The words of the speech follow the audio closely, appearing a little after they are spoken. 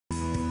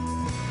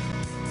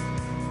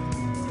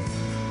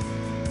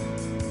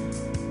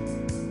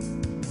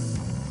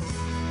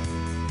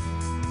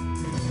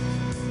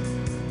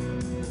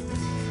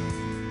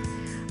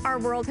Our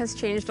world has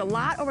changed a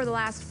lot over the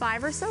last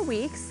 5 or so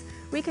weeks.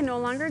 We can no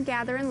longer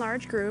gather in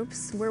large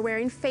groups. We're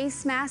wearing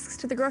face masks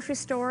to the grocery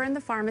store and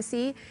the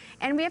pharmacy,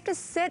 and we have to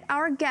sit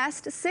our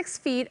guest 6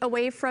 feet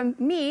away from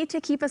me to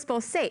keep us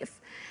both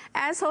safe.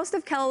 As host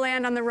of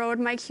KELOLAND on the Road,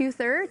 Mike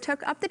Huther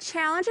took up the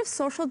challenge of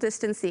social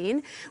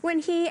distancing when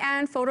he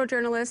and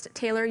photojournalist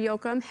Taylor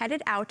Yoakum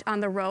headed out on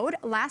the road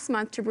last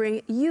month to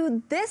bring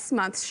you this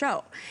month's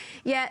show.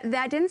 Yet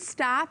that didn't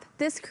stop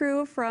this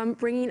crew from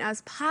bringing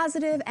us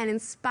positive and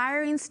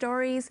inspiring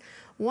stories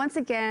once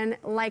again,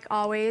 like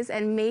always,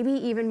 and maybe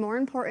even more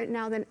important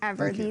now than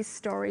ever, these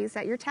stories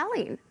that you're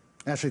telling.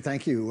 Ashley,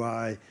 thank you.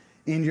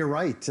 And you're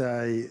right.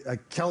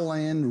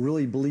 KELOLAND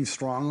really believes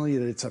strongly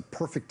that it's a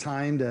perfect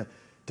time to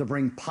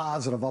bring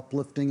positive,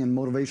 uplifting, and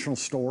motivational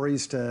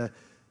stories to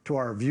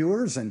our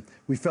viewers. And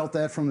we felt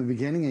that from the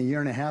beginning a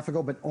year and a half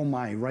ago, but oh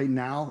my, right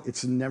now,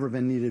 it's never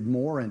been needed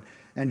more.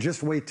 And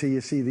just wait till you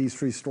see these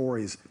 3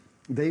 stories.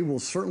 They will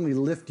certainly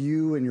lift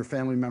you and your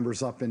family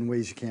members up in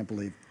ways you can't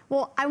believe.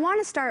 Well, I want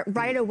to start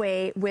right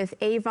away with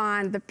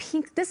Avon, the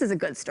Pink. This is a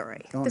good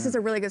story. This is a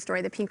really good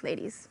story, the Pink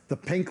Ladies. The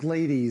Pink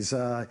Ladies.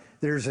 First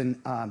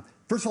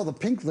of all, the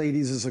Pink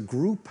Ladies is a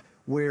group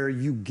where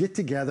you get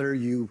together,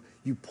 you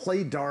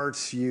play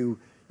darts, you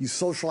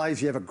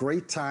socialize, you have a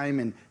great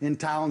time in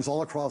towns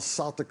all across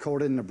South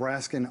Dakota and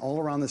Nebraska and all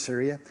around this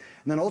area.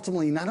 And then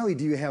ultimately, not only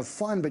do you have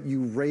fun, but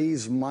you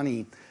raise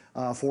money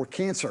for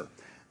cancer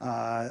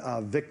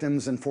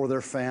victims and for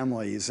their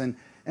families. And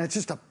it's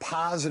just a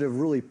positive,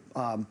 really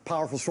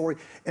powerful story.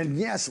 And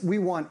yes, we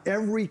want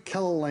every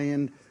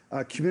KELOLAND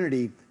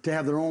community to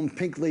have their own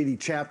Pink Lady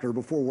chapter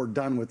before we're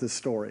done with this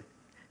story.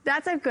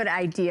 That's a good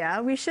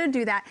idea. We should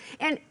do that.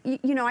 And,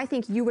 you know, I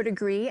think you would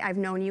agree, I've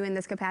known you in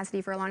this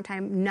capacity for a long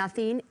time,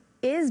 nothing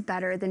is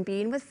better than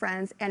being with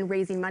friends and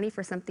raising money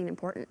for something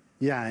important.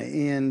 Yeah,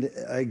 and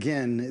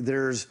again,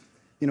 there's,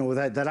 you know,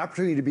 that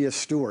opportunity to be a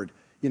steward,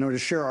 you know, to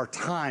share our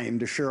time,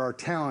 to share our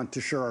talent,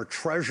 to share our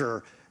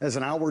treasure as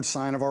an outward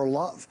sign of our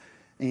love.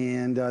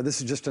 And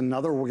this is just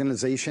another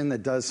organization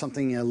that does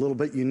something a little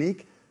bit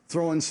unique,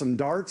 throwing some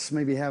darts,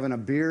 maybe having a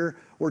beer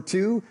or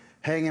two,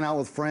 hanging out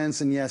with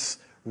friends, and yes,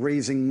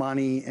 raising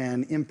money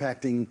and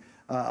impacting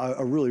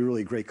a really,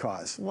 really great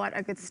cause. What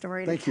a good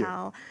story to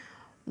tell.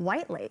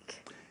 White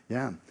Lake.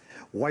 Yeah,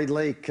 White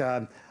Lake.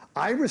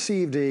 I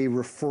received a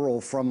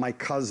referral from my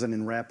cousin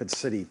in Rapid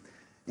City,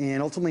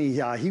 and ultimately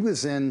he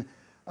was in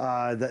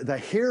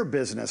the hair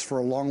business for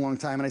a long, long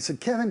time. And I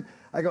said, Kevin,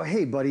 I go,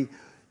 hey, buddy,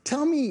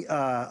 tell me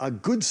a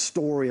good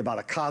story about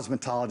a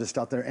cosmetologist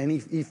out there. And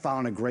he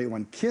found a great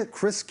one.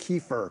 Chris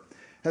Kiefer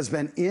has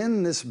been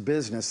in this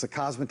business, the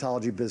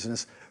cosmetology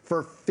business,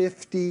 for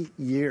 50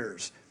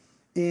 years.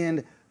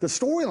 And the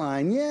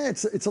storyline, yeah,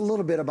 it's a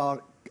little bit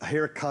about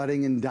hair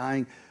cutting and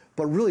dyeing,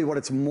 but really what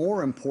it's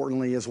more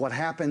importantly is what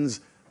happens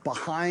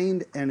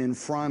behind and in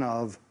front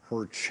of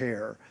her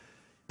chair.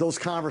 Those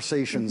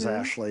conversations,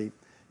 Ashley,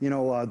 you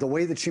know, the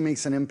way that she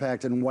makes an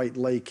impact in White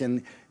Lake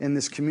and in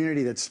this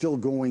community that's still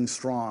going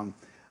strong.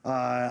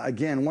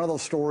 Again, one of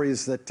those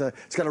stories that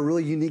it's got a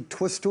really unique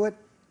twist to it,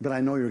 but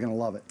I know you're going to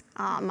love it.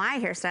 My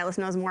hairstylist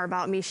knows more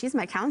about me. She's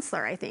my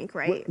counselor, I think,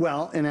 right?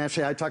 Well, and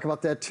actually, I talk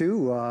about that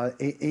too.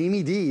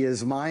 Amy D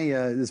is my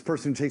this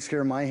person who takes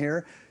care of my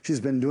hair. She's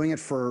been doing it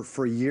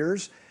for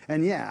years.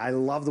 And yeah, I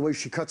love the way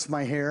she cuts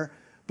my hair,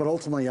 but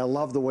ultimately, I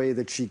love the way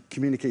that she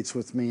communicates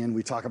with me, and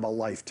we talk about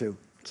life too.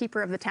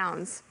 Keeper of the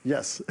towns.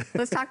 Yes.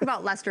 Let's talk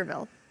about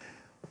Lesterville.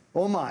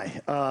 Oh my,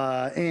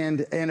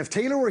 and if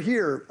Taylor were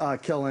here,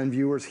 KELOLAND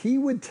viewers, he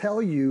would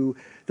tell you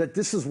that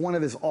this is one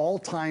of his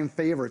all-time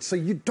favorites, so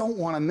you don't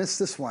want to miss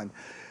this one.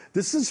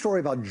 This is a story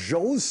about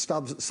Joe's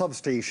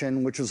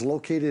substation, which is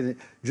located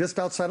just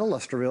outside of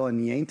Lesterville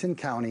in Yankton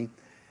County,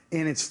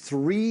 and it's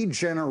 3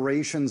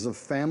 generations of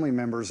family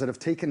members that have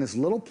taken this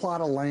little plot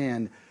of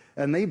land,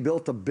 and they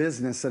built a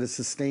business that has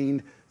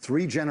sustained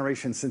 3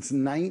 generations since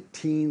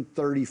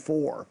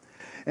 1934.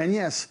 And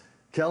yes,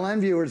 KELOLAND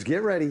viewers,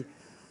 get ready.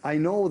 I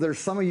know there's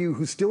some of you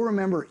who still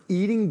remember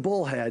eating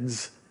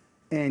bullheads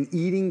and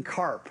eating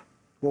carp.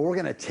 Well, we're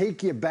going to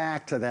take you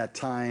back to that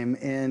time,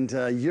 and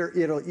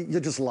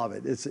you'll just love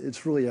it.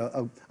 It's really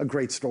a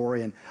great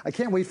story, and I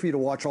can't wait for you to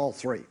watch all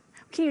 3.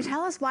 Can you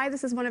tell us why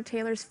this is one of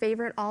Taylor's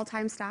favorite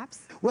all-time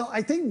stops? Well,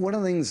 I think one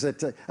of the things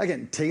that,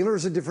 again,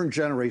 Taylor's a different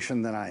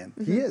generation than I am.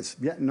 He is,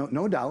 yeah,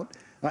 no doubt,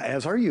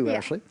 as are you,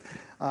 Ashley.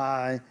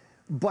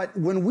 But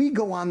when we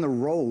go on the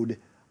road,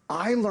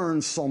 I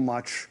learn so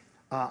much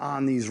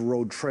on these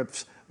road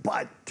trips,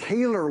 but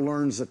Taylor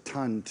learns a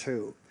ton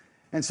too.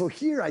 And so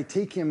here I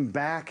take him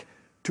back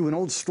to an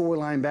old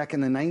storyline back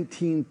in the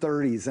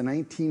 1930s, the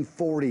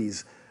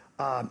 1940s,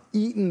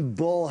 eating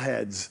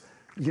bullheads,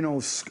 you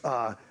know,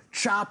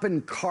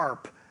 chopping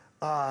carp,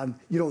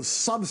 you know,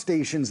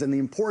 substations and the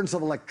importance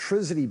of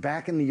electricity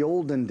back in the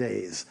olden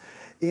days.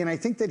 And I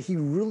think that he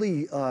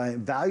really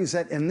values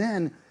that. And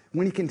then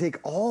when he can take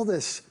all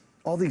these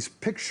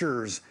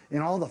pictures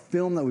and all the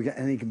film that we got,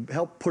 and he can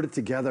help put it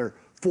together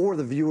for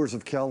the viewers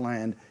of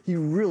KELOLAND, he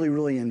really,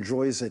 really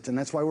enjoys it, and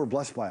that's why we're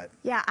blessed by it.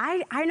 Yeah,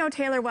 I know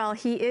Taylor well.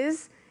 He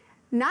is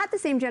not the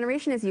same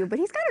generation as you, but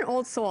he's got an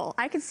old soul.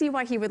 I could see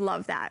why he would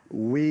love that.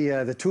 We,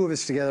 the two of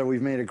us together,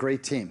 we've made a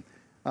great team.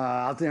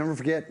 I'll never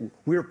forget,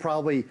 we were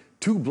probably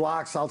 2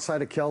 blocks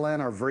outside of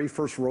KELOLAND, our very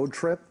first road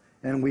trip,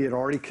 and we had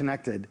already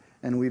connected,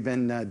 and we've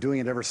been doing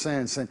it ever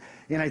since. And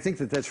I think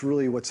that that's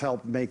really what's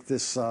helped make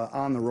this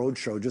On the Road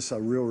show just a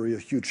real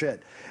huge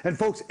hit. And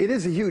folks, it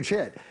is a huge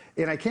hit,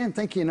 and I can't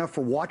thank you enough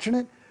for watching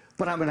it,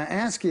 but I'm going to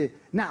ask you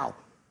now,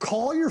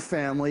 call your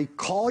family,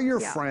 call your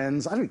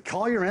friends,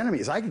 call your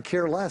enemies. I could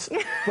care less,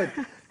 but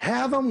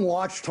have them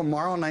watch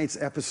tomorrow night's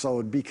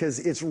episode because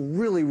it's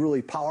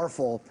really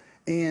powerful.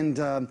 And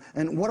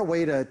what a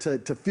way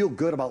to feel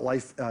good about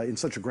life in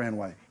such a grand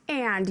way.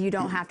 And you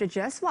don't have to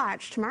just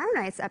watch tomorrow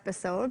night's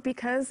episode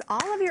because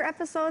all of your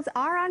episodes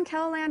are on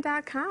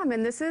KELOLAND.com.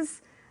 And this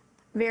is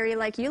very,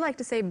 like you like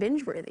to say,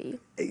 binge-worthy.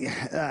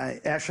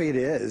 Actually, it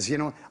is. You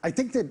know, I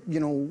think that, you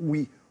know,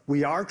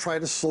 we are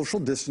trying to social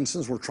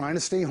distances. We're trying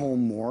to stay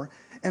home more.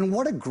 And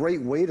what a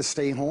great way to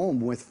stay home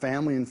with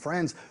family and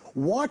friends.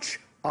 Watch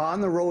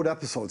On the Road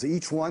episodes.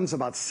 Each one's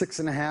about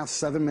 6.5,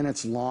 7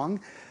 minutes long.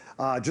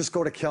 Just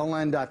go to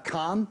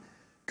KELOLAND.com,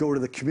 go to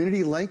the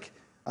community link,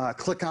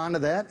 click onto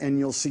that, and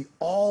you'll see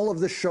all of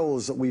the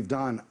shows that we've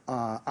done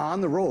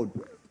on the road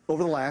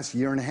over the last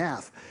 1.5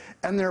 years.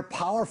 And they're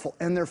powerful,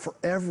 and they're for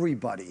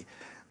everybody.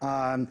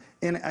 And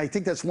I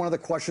think that's one of the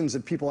questions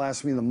that people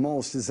ask me the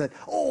most is that,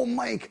 oh,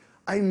 Mike,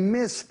 I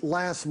missed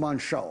last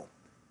month's show.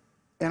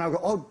 And I'll go,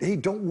 oh, hey,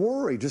 don't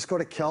worry. Just go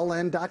to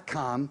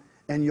KELOLAND.com,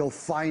 and you'll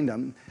find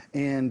them,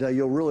 and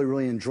you'll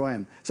really enjoy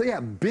them. So yeah,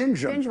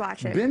 binge them. Binge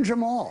watch it. Binge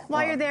them all.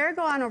 While you're there,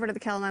 go on over to the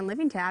KELOLAND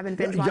Living tab and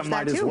binge watch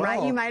that too,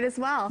 right? You might as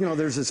well. You know,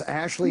 there's this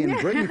Ashley and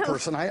Brittany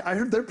person. I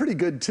heard they're pretty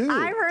good too.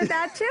 I've heard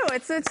that too.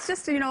 It's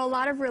just, you know, a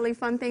lot of really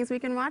fun things we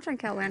can watch on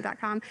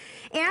KELOLAND.com.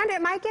 And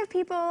it might give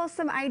people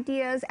some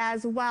ideas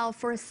as well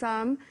for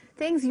some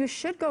things you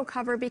should go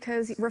cover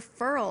because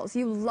referrals.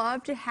 You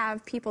love to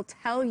have people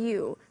tell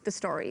you the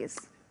stories.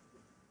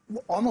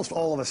 Almost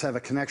all of us have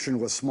a connection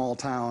with a small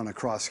town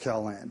across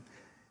KELOLAND.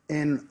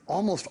 And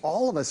almost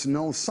all of us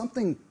know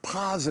something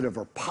positive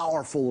or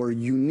powerful or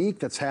unique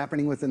that's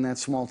happening within that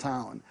small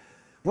town.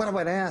 What I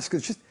would ask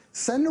is just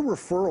send a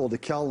referral to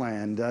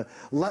KELOLAND.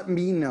 Let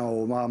me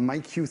know,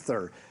 Mike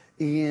Huther,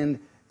 and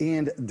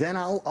then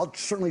I'll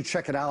certainly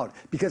check it out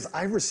because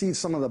I've received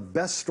some of the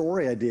best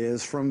story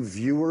ideas from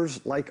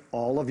viewers like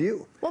all of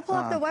you. We'll pull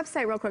up the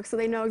website real quick so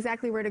they know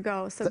exactly where to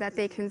go so that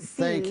they can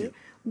see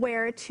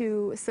where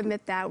to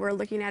submit that. We're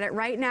looking at it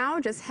right now.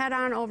 Just head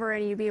on over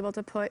and you'll be able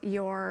to put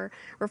your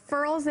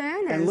referrals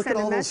in and look send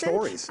at all a message.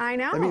 those stories. I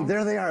know. I mean,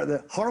 there they are.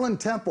 The Harlan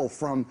Temple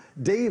from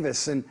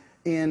Davis and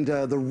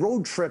the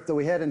road trip that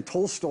we had in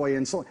Tolstoy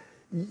and so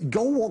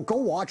go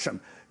watch them.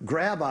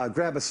 Grab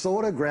a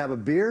soda, grab a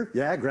beer,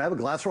 grab a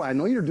glass of wine. I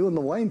know you're doing the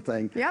wine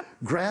thing. Yep.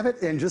 Grab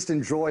it and just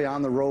enjoy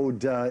on the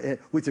road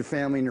with your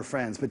family and your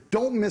friends. But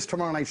don't miss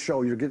tomorrow night's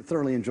show. You'll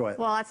thoroughly enjoy it.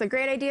 Well, that's a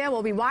great idea.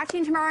 We'll be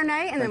watching tomorrow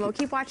night, and then we'll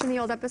keep watching the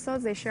old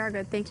episodes. They sure are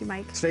good. Thank you,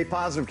 Mike. Stay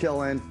positive,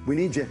 KELOLAND. We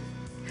need you.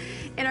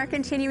 In our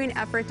continuing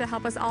effort to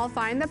help us all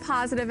find the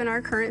positive in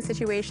our current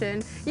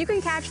situation, you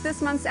can catch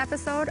this month's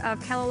episode of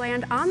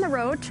KELOLAND On the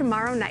Road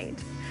tomorrow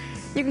night.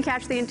 You can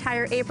catch the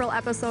entire April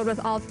episode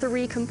with all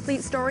 3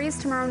 complete stories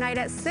tomorrow night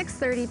at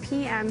 6:30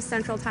 p.m.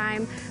 Central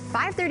Time,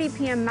 5:30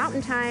 p.m.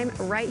 Mountain Time,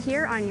 right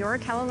here on your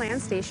KELOLAND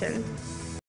station.